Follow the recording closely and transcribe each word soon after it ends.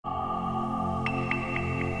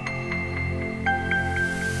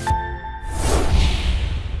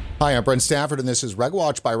Hi, I'm Brent Stafford, and this is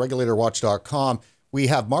RegWatch by RegulatorWatch.com. We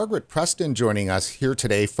have Margaret Preston joining us here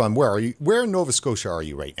today from where are you? Where in Nova Scotia are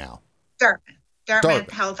you right now?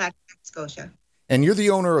 Dartmouth, Halifax, Nova Scotia. And you're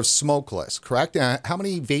the owner of Smokeless, correct? How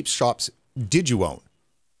many vape shops did you own?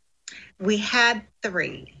 We had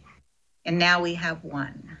 3, and now we have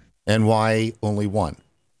 1. And why only 1?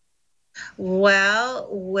 Well,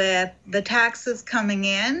 with the taxes coming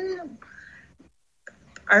in,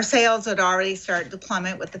 our sales had already started to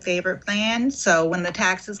plummet with the favorite plan. So when the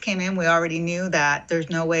taxes came in, we already knew that there's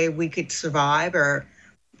no way we could survive or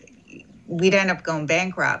we'd end up going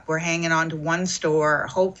bankrupt. We're hanging on to 1 store,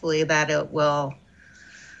 hopefully that it will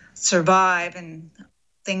survive and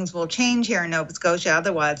things will change here in Nova Scotia.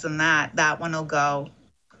 Otherwise than that one will go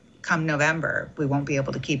come November. We won't be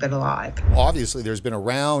able to keep it alive. Obviously, there's been a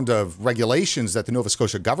round of regulations that the Nova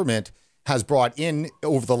Scotia government has brought in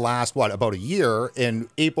over the last, about a year. And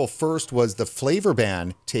April 1st was the flavor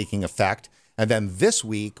ban taking effect. And then this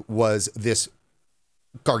week was this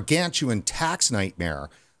gargantuan tax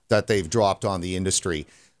nightmare that they've dropped on the industry.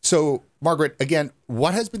 So, Margaret, again,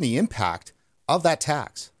 what has been the impact of that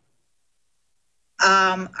tax?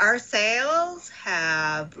 Our sales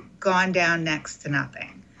have gone down next to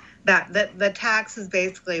nothing. The tax is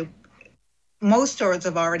basically, most stores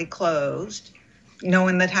have already closed,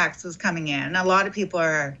 knowing the tax was coming in. A lot of people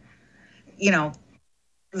are,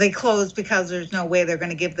 they closed because there's no way they're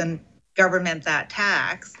going to give the government that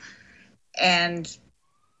tax. And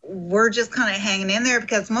we're just kind of hanging in there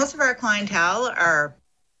because most of our clientele are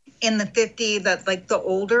in the 50, that's like the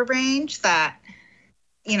older range that,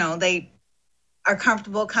 they are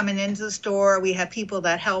comfortable coming into the store. We have people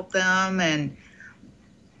that help them. And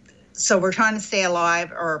so we're trying to stay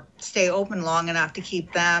alive or stay open long enough to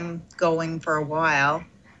keep them going for a while.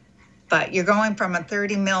 But you're going from a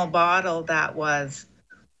 30 ml bottle that was,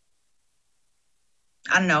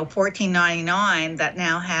 $14.99 that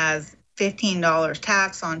now has $15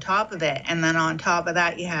 tax on top of it. And then on top of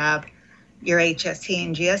that, you have your HST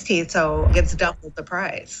and GST. So it's double the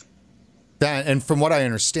price. And from what I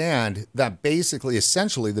understand, that basically,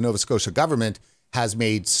 essentially, the Nova Scotia government has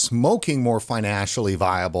made smoking more financially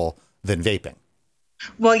viable than vaping.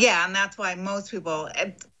 Well, yeah, and that's why most of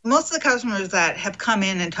the customers that have come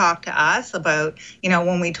in and talked to us about,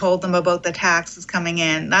 when we told them about the taxes coming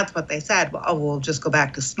in, that's what they said. Well, we'll just go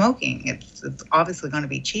back to smoking. It's obviously going to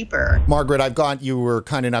be cheaper. Margaret, you were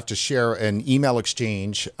kind enough to share an email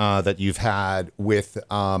exchange that you've had with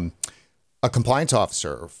a compliance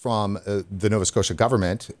officer from the Nova Scotia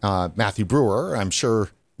government, Matthew Brewer. I'm sure,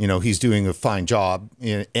 he's doing a fine job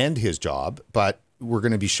and his job, but we're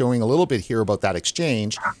going to be showing a little bit here about that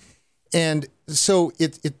exchange. And so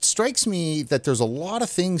it strikes me that there's a lot of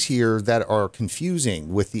things here that are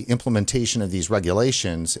confusing with the implementation of these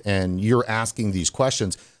regulations, and you're asking these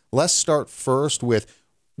questions. Let's start first with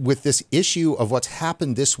this issue of what's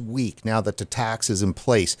happened this week now that the tax is in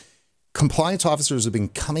place. Compliance officers have been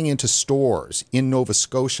coming into stores in Nova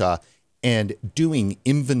Scotia and doing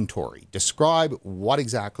inventory. Describe what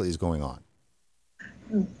exactly is going on.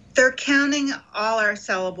 They're counting all our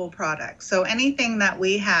sellable products. So anything that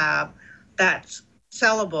we have that's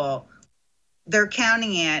sellable, they're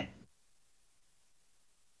counting it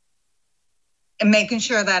and making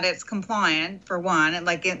sure that it's compliant, for one,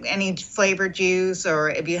 like any flavored juice, or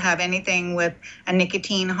if you have anything with a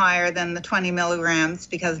nicotine higher than the 20 milligrams,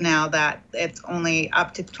 because now that it's only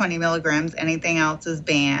up to 20 milligrams, anything else is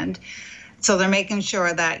banned. So they're making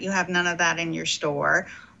sure that you have none of that in your store.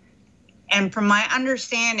 And from my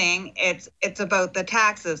understanding, it's about the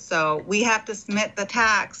taxes. So we have to submit the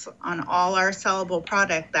tax on all our sellable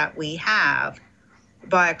product that we have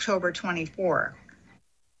by October 24.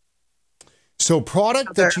 So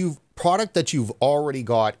product that you've already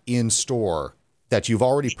got in store, that you've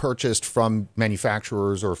already purchased from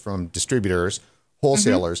manufacturers or from distributors,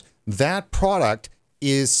 wholesalers, that product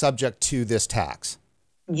is subject to this tax.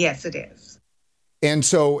 Yes, it is. And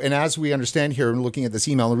so, and as we understand here, looking at this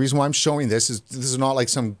email, the reason why I'm showing this is not like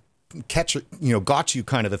some catch, got you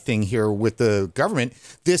kind of a thing here with the government.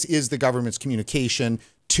 This is the government's communication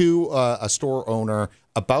to a store owner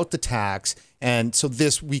about the tax. And so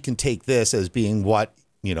we can take this as being what,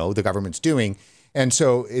 the government's doing. And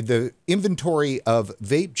so the inventory of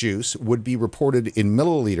vape juice would be reported in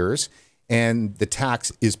milliliters, and the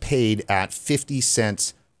tax is paid at 50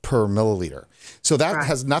 cents per milliliter. So that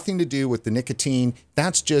has nothing to do with the nicotine.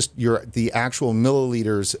 That's just the actual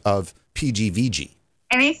milliliters of PGVG.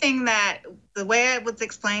 Anything that, the way it was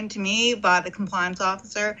explained to me by the compliance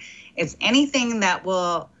officer, is anything that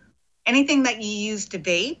you use to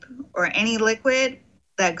vape or any liquid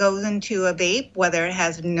that goes into a vape, whether it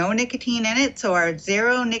has no nicotine in it, so our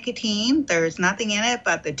zero nicotine, there's nothing in it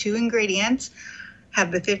but the 2 ingredients,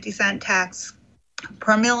 have the 50-cent tax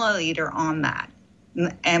per milliliter on that.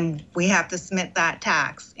 And we have to submit that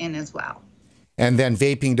tax in as well. And then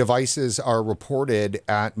vaping devices are reported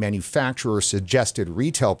at manufacturer suggested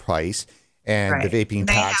retail price, and the vaping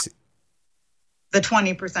tax, the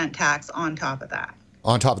 20% tax on top of that.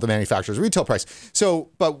 On top of the manufacturer's retail price. So,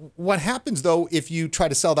 but what happens though if you try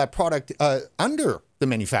to sell that product under the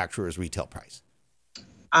manufacturer's retail price?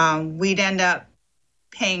 We'd end up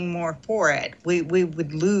paying more for it. We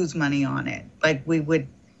would lose money on it. Like it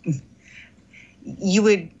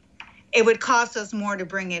would cost us more to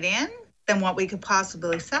bring it in than what we could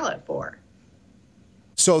possibly sell it for.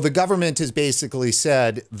 So the government has basically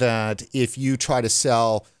said that if you try to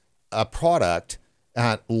sell a product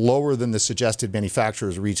at lower than the suggested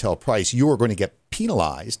manufacturer's retail price, you are going to get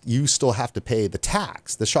penalized. You still have to pay the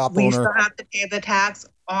tax. The shop owner... We still have to pay the tax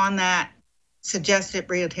on that suggested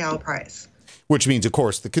retail price. Which means, of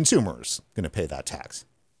course, the consumer's going to pay that tax.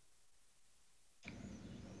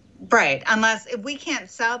 Right. Unless if we can't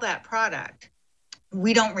sell that product,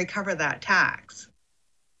 we don't recover that tax.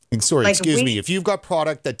 Sorry, excuse me. If you've got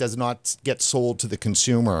product that does not get sold to the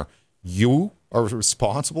consumer, you are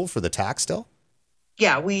responsible for the tax still?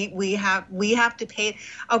 Yeah, we have to pay.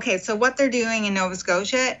 Okay, so what they're doing in Nova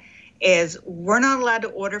Scotia is we're not allowed to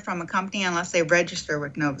order from a company unless they register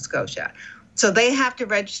with Nova Scotia. So they have to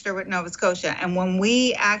register with Nova Scotia. And when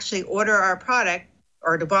we actually order our product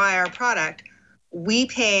or to buy our product, we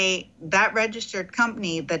pay that registered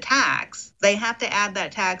company the tax. They have to add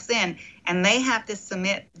that tax in, and they have to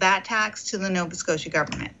submit that tax to the Nova Scotia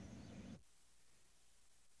government.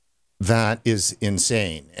 That is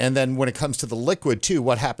insane. And then when it comes to the liquid too,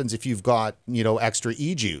 what happens if you've got, extra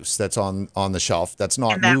e-juice that's on the shelf that's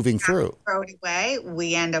not moving through? Throw it away,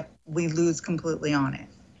 we lose completely on it.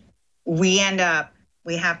 We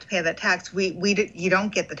have to pay that tax. You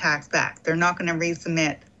don't get the tax back. They're not going to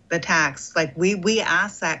resubmit the tax. Like we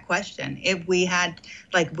asked that question. If we had,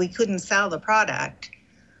 we couldn't sell the product,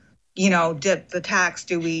 the tax,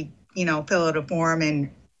 do we, fill out a form and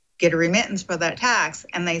get a remittance for that tax?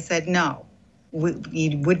 And they said, no,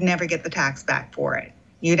 you would never get the tax back for it.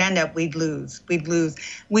 You'd end up, we'd lose.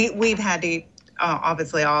 We've had to,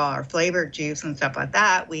 obviously all our flavored juice and stuff like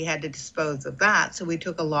that, we had to dispose of that. So we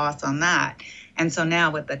took a loss on that. And so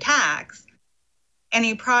now with the tax,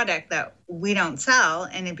 any product that we don't sell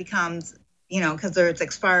and it becomes, because there's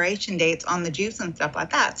expiration dates on the juice and stuff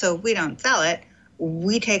like that. So if we don't sell it,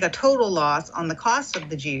 we take a total loss on the cost of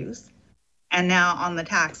the juice and now on the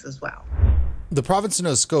tax as well. The province of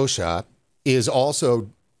Nova Scotia is also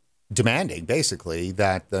demanding, basically,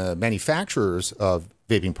 that the manufacturers of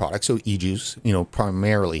vaping products, so e-juice,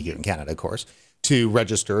 primarily here in Canada, of course, to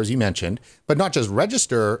register, as you mentioned, but not just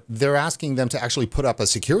register, they're asking them to actually put up a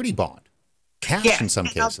security bond, cash in some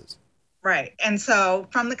cases. Right. And so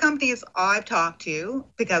from the companies I've talked to,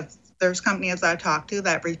 because there's companies I've talked to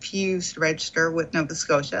that refuse to register with Nova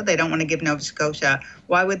Scotia. They don't want to give Nova Scotia.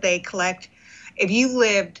 Why would they collect? If you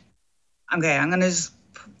lived, say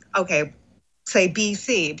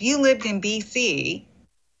BC. If you lived in BC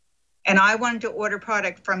and I wanted to order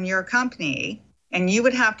product from your company and you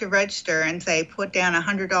would have to register and say, put down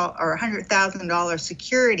 $100 or $100,000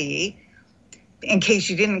 security in case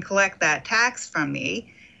you didn't collect that tax from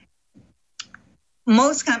me,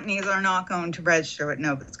 most companies are not going to register with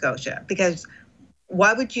Nova Scotia because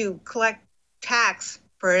why would you collect tax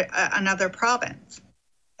for another province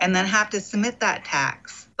and then have to submit that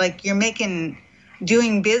tax? Like you're making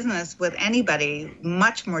doing business with anybody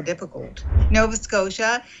much more difficult. Nova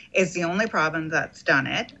Scotia is the only province that's done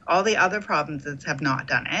it. All the other provinces have not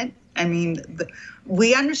done it. I mean,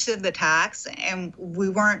 we understood the tax and we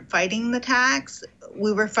weren't fighting the tax.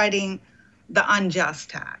 We were fighting the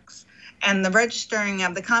unjust tax. And the registering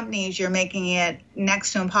of the companies, you're making it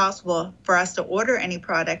next to impossible for us to order any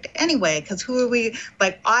product anyway, because who are we?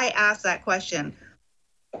 I asked that question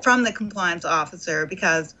from the compliance officer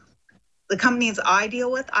because the companies I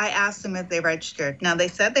deal with, I asked them if they registered. Now, they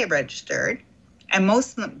said they registered, and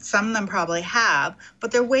some of them probably have,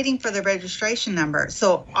 but they're waiting for the registration number.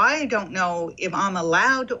 So I don't know if I'm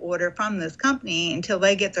allowed to order from this company until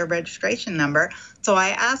they get their registration number. So I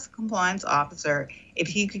asked the compliance officer if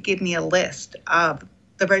he could give me a list of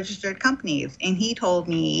the registered companies. And he told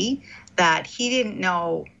me that he didn't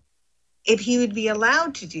know if he would be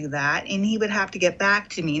allowed to do that, and he would have to get back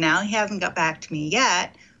to me. Now, he hasn't got back to me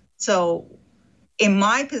yet. So in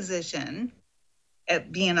my position,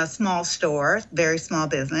 at being a small store, very small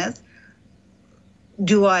business,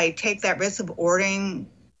 do I take that risk of ordering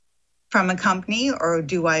from a company, or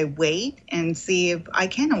do I wait and see if I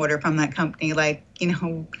can order from that company? Like,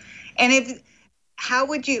 and how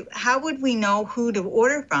would we know who to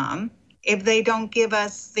order from if they don't give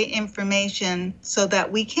us the information so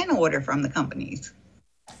that we can order from the companies?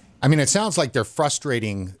 I mean, it sounds like they're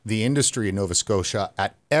frustrating the industry in Nova Scotia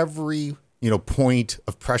at every point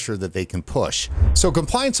of pressure that they can push. So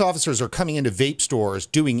compliance officers are coming into vape stores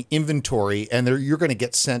doing inventory, and you're going to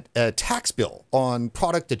get sent a tax bill on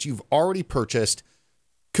product that you've already purchased,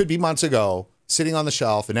 could be months ago, sitting on the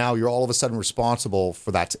shelf, and now you're all of a sudden responsible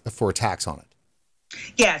for a tax on it.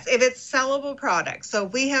 Yes, if it's sellable product. So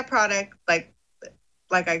if we have product like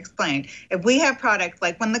I explained, if we have product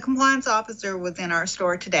like when the compliance officer was in our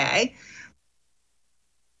store today,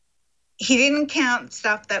 he didn't count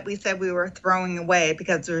stuff that we said we were throwing away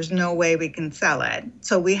because there's no way we can sell it.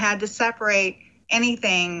 So we had to separate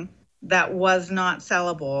anything that was not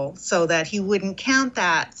sellable so that he wouldn't count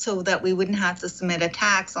that, so that we wouldn't have to submit a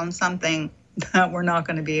tax on something that we're not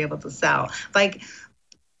going to be able to sell. Like,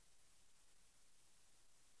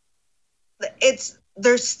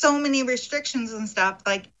 there's so many restrictions and stuff,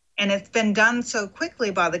 and it's been done so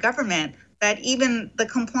quickly by the government that even the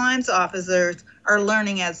compliance officers are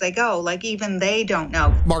learning as they go. Like, even they don't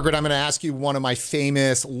know. Margaret, I'm going to ask you one of my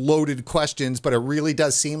famous loaded questions, but it really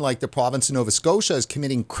does seem like the province of Nova Scotia is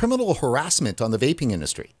committing criminal harassment on the vaping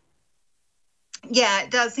industry. Yeah, it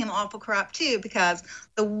does seem awful corrupt too, because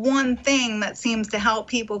the one thing that seems to help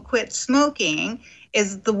people quit smoking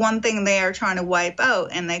is the one thing they are trying to wipe out.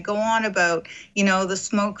 And they go on about, the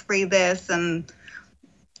smoke-free this and,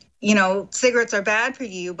 cigarettes are bad for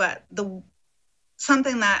you, but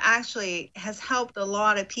something that actually has helped a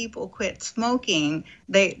lot of people quit smoking,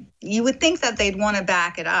 you would think that they'd want to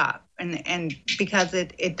back it up, and because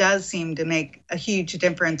it does seem to make a huge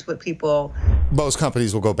difference with people. Most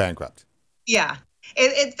companies will go bankrupt. Yeah,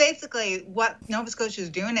 it's basically what Nova Scotia is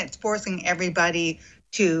doing. It's forcing everybody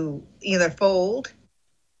to either fold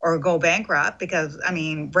or go bankrupt, because, I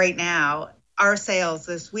mean, right now, our sales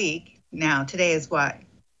this week, today is what?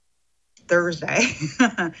 Thursday.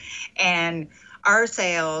 And our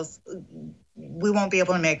sales, we won't be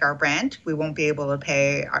able to make our rent. We won't be able to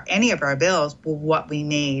pay any of our bills for what we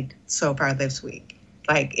made so far this week.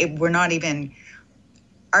 Like, we're not even,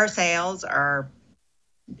 our sales are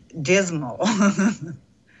dismal.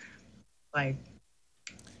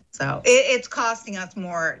 So it's costing us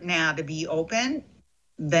more now to be open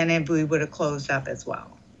than if we would have closed up as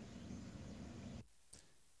well.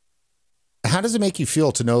 How does it make you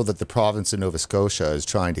feel to know that the province of Nova Scotia is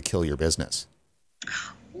trying to kill your business?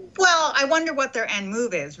 Well, I wonder what their end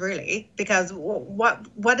move is, really, because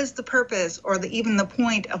what is the purpose or even the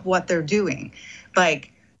point of what they're doing?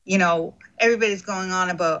 Like, everybody's going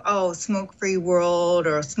on about, smoke-free world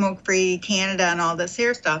or smoke-free Canada and all this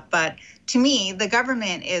here stuff. But to me, the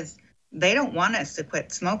government they don't want us to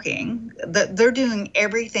quit smoking. They're doing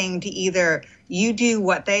everything to either you do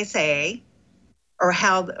what they say or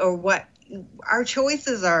what our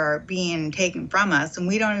choices are being taken from us, and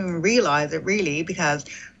we don't even realize it, really, because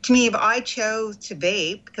to me, if I chose to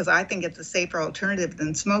vape because I think it's a safer alternative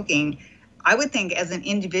than smoking, I would think as an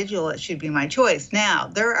individual it should be my choice. Now,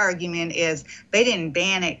 their argument is they didn't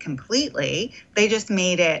ban it completely. They just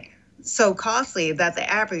made it so costly that the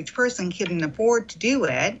average person couldn't afford to do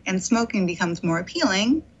it, and smoking becomes more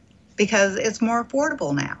appealing because it's more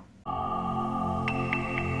affordable now.